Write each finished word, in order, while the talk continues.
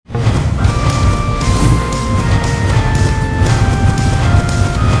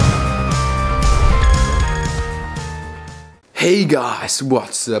Hey guys,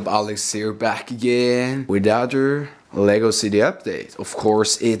 what's up? Alex here, back again with another LEGO City update. Of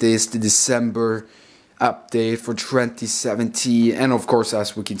course, it is the December update for 2017, and of course,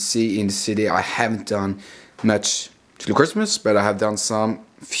 as we can see in the city, I haven't done much to the Christmas, but I have done some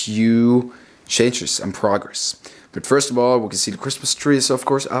few changes and progress. But first of all, we can see the Christmas tree is of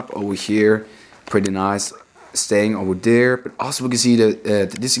course up over here, pretty nice, staying over there. But also we can see the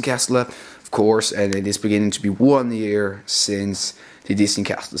Disney Castle up, of course, and it is beginning to be 1 year since the Disney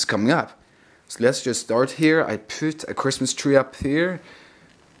Castle is coming up. So let's just start here. I put a Christmas tree up here.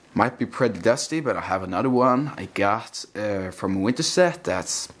 Might be pretty dusty, but I have another one I got from a winter set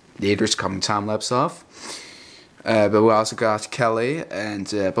that's later's coming time lapse of. But we also got Kelly and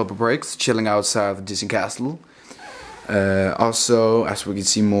Bubba Breaks chilling outside of the Disney Castle. Also, as we can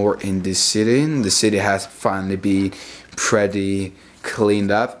see more in this city, the city has finally been pretty cleaned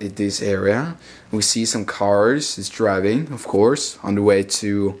up in this area. We see some cars is driving, of course, on the way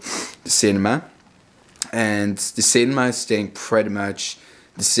to the cinema. And the cinema is staying pretty much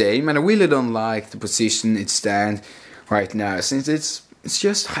the same, and I really don't like the position it stands right now, since it's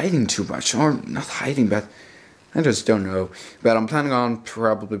just hiding too much, or not hiding, but I just don't know. But I'm planning on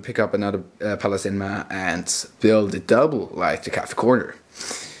probably pick up another Palace Cinema and build it double like the Cafe Corner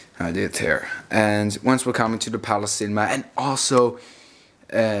I did here. And once we're coming to the Palace Cinema, and also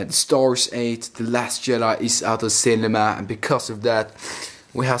the Star Wars 8, The Last Jedi is out of cinema, and because of that,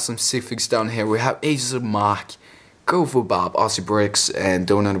 we have some Sigfigs down here. We have Aces of Mark, Go for Bob, Aussie Bricks, and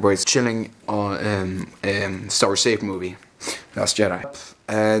Donut Bricks chilling on Star Wars 8 movie, Last Jedi.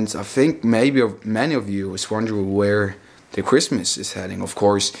 And I think maybe many of you was wondering where the Christmas is heading. Of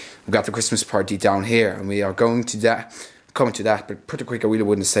course, we got the Christmas party down here, and we are coming to that. But pretty quick, I really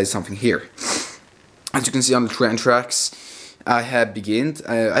wouldn't say something here. As you can see on the train tracks, I have begun.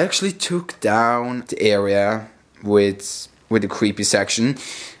 I actually took down the area with the creepy section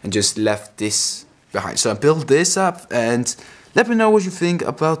and just left this behind. So I built this up, and let me know what you think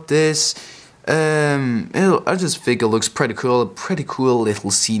about this. I just think it looks pretty cool. A pretty cool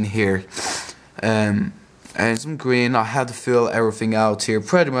little scene here. And some green. I had to fill everything out here.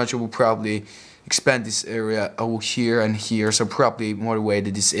 Pretty much I will probably expand this area over here and here. So probably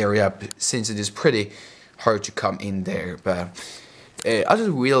motivated this area up, since it is pretty hard to come in there. But I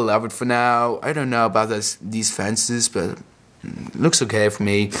just really love it for now. I don't know about these fences, but it looks okay for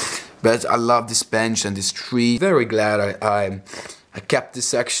me. But I love this bench and this tree. Very glad I kept this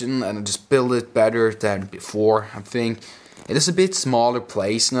section, and I just built it better than before. I think it is a bit smaller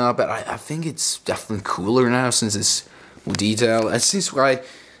place now, but I think it's definitely cooler now since it's more detailed. And since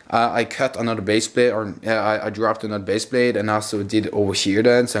I cut another base blade, or I dropped another base blade, and also did it over here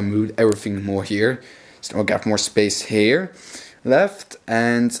then, so I moved everything more here. So I got more space here left,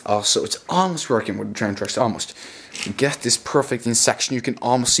 and also it's almost working with the train tracks, almost. You get this perfect in section, you can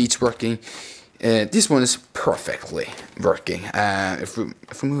almost see it's working. This one is perfectly working. If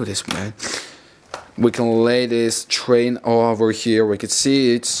we move this way, we can lay this train over here. We can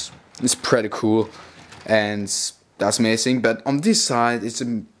see it's pretty cool, and that's amazing. But on this side, it's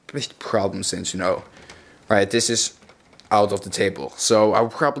a big problem, since right? This is out of the table, so I'll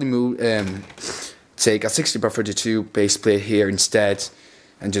probably move take a 60x32 base plate here instead,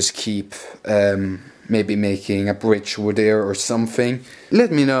 and just keep maybe making a bridge over there or something.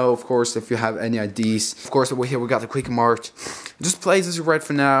 Let me know, of course, if you have any ideas. Of course, over here we got the Quick Mart. Just places right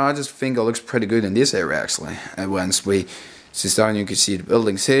for now. I just think it looks pretty good in this area, actually. And once we sit down, you can see the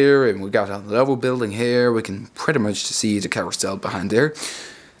buildings here, and we got a level building here. We can pretty much see the carousel behind there.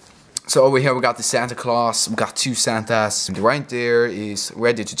 So over here we got the Santa Claus. We got two Santas. The right there is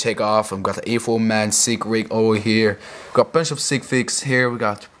ready to take off. We've got the A4 Man Sig Rig over here. We got a bunch of Sigfigs here. We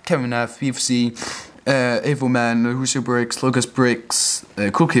got Kevin F, PFC, A4 Man, Hoosier Bricks, Lucas Bricks,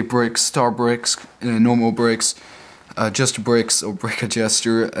 Cookie Bricks, Star Bricks, Normal Bricks, Adjuster Bricks or Brick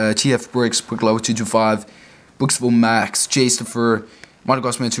Adjuster, TF Bricks, Brick Low 225, Booksville Max, Jastopher,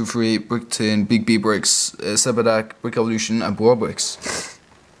 Monogossman 23, Brickton, Big B Bricks, Sabadak, Brick Evolution, and Boar Bricks.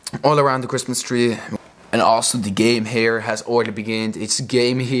 All around the Christmas tree. And also the game here has already begun. It's a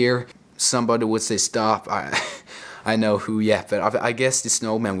game here. Somebody would say stop. I know who yet, but I guess the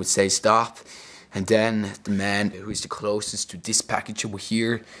snowman would say stop. And then the man who is the closest to this package over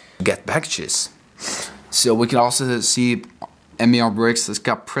here get packages. So we can also see MER Bricks has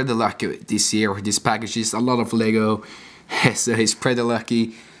got pretty lucky this year with these packages. A lot of Lego, so he's pretty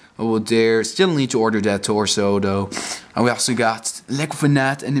lucky over there. Still need to order that torso though. And we also got Lego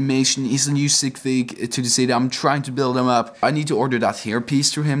Fanat Animation. He's a new Sigfig to the city. I'm trying to build him up. I need to order that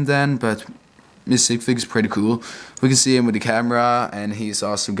hairpiece to him then, but Miss Sigfig is pretty cool. We can see him with the camera, and he's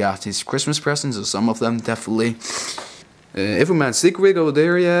also got his Christmas presents, or some of them definitely. Everyman Secret over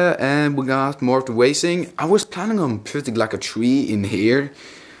there, yeah, and we got more of the wasting. I was planning on putting like a tree in here.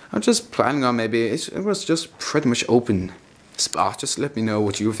 I'm just planning on maybe, it was just pretty much open spot. Just let me know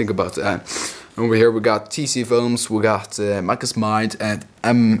what you think about that. Over here we got TC Films, we got Marcus Mind and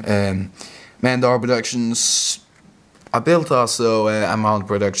Mandar Productions. I built also Amount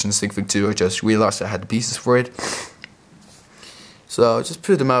Productions Stick 2. I just realized I had the pieces for it. So I just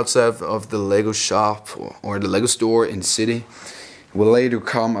put them outside of the Lego shop or the Lego store in the city. It will later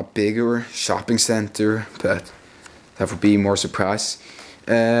come a bigger shopping center, but that would be more surprise.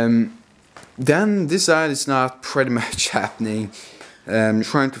 Then this side is not pretty much happening. I'm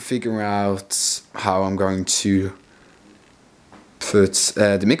trying to figure out how I'm going to put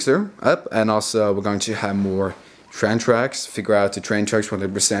the mixer up, and also we're going to have more train tracks, figure out the train tracks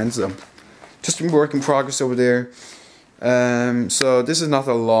 100%. So just a work in progress over there. So this is not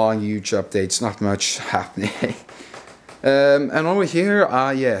a long, huge update. It's not much happening. And over here,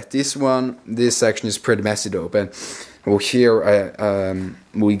 yeah, this section is pretty messy though. But over here,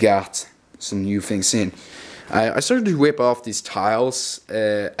 we got some new things in. I started to whip off these tiles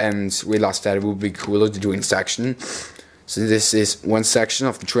and realized that it would be cooler to do in section. So this is one section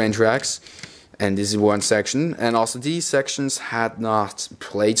of the train tracks, and this is one section. And also these sections had not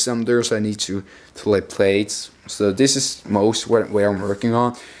plates under, so I need to lay plates. So this is most where I'm working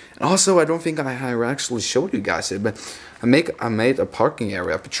on. And also, I don't think I have actually showed you guys it, but I made a parking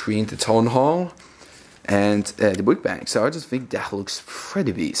area between the town hall and the book bank. So I just think that looks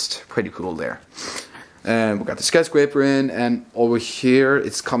pretty beast, pretty cool there. And we got the skyscraper in, and over here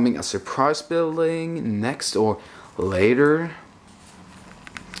it's coming a surprise building next or later.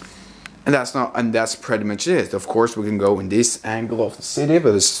 And that's pretty much it. Of course, we can go in this angle of the city,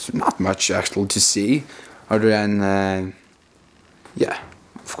 but there's not much actually to see other than yeah,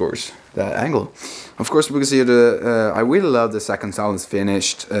 of course, that angle. Of course, we can see I really love the second town is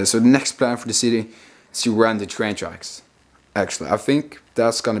finished. So the next plan for the city is to run the train tracks. Actually, I think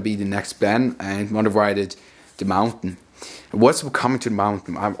that's gonna be the next plan, and modified the mountain. What's coming to the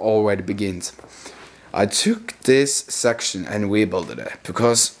mountain? I've already begun. I took this section and rebuilt it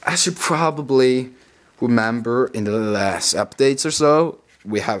because, as you probably remember, in the last updates or so,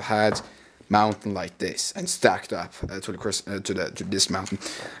 we have had mountain like this and stacked up to this mountain.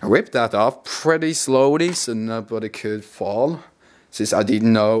 I ripped that off pretty slowly so nobody could fall, since I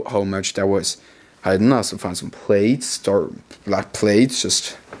didn't know how much that was. I didn't also find some plates, black plates,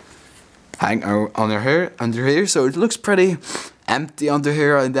 just hang under here, so it looks pretty empty under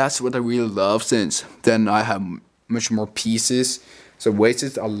here, and that's what I really love, since then I have much more pieces. So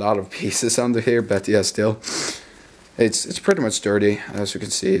wasted a lot of pieces under here, but yeah, still, it's pretty much sturdy. As you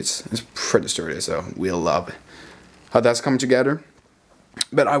can see, it's pretty sturdy, so we'll love how that's coming together.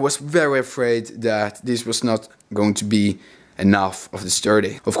 But I was very afraid that this was not going to be enough of the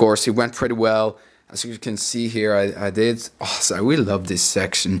sturdy. Of course, it went pretty well. As you can see here, I did. Oh, so I really love this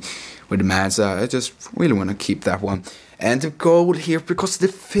section with the Mazda. I just really want to keep that one. And the gold here, because the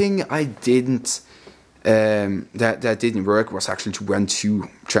thing I didn't, that didn't work was actually to run two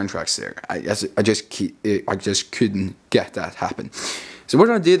train tracks there. I just couldn't get that happen. So what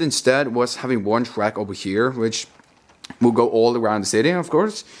I did instead was having one track over here, which will go all around the city, of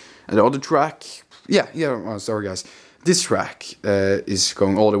course. And the other track, oh, sorry guys. This track is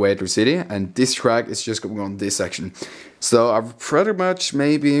going all the way to the city, and this track is just going on this section. So I've pretty much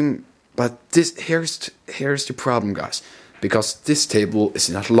maybe, but here's the problem, guys, because this table is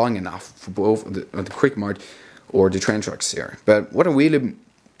not long enough for both the Quick Mart or the train tracks here. But what I really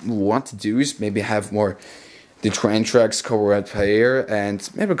want to do is maybe have more the train tracks cover up here, and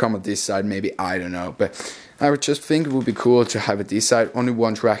maybe come on this side, maybe, I don't know. But I would just think it would be cool to have it this side, only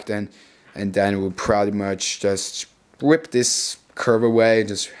one track then, and then we'll pretty much just rip this curve away,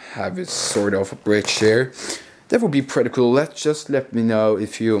 just have it sort of a bridge here. That would be pretty cool. Let me know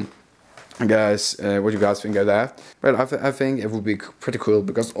if you guys what you guys think of that. But I think it would be pretty cool,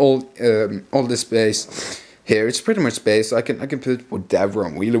 because all this space here, it's pretty much space. I can put whatever I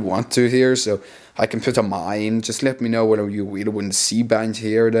really want to here. So I can put a mine. Just let me know whether you really want to see behind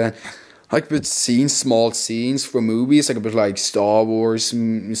here. Then I can put scenes, small scenes from movies. I can put like Star Wars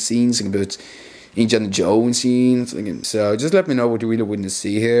scenes. I can put Indiana Jones scenes. So just let me know what you really want to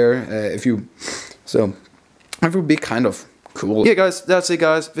see here. So it would be kind of cool. Yeah guys, that's it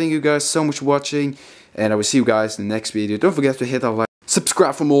guys. Thank you guys so much for watching, and I will see you guys in the next video. Don't forget to hit that like,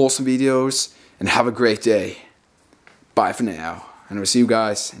 subscribe for more awesome videos, and have a great day. Bye for now, and I will see you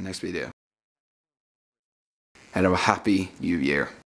guys in the next video. And have a happy new year.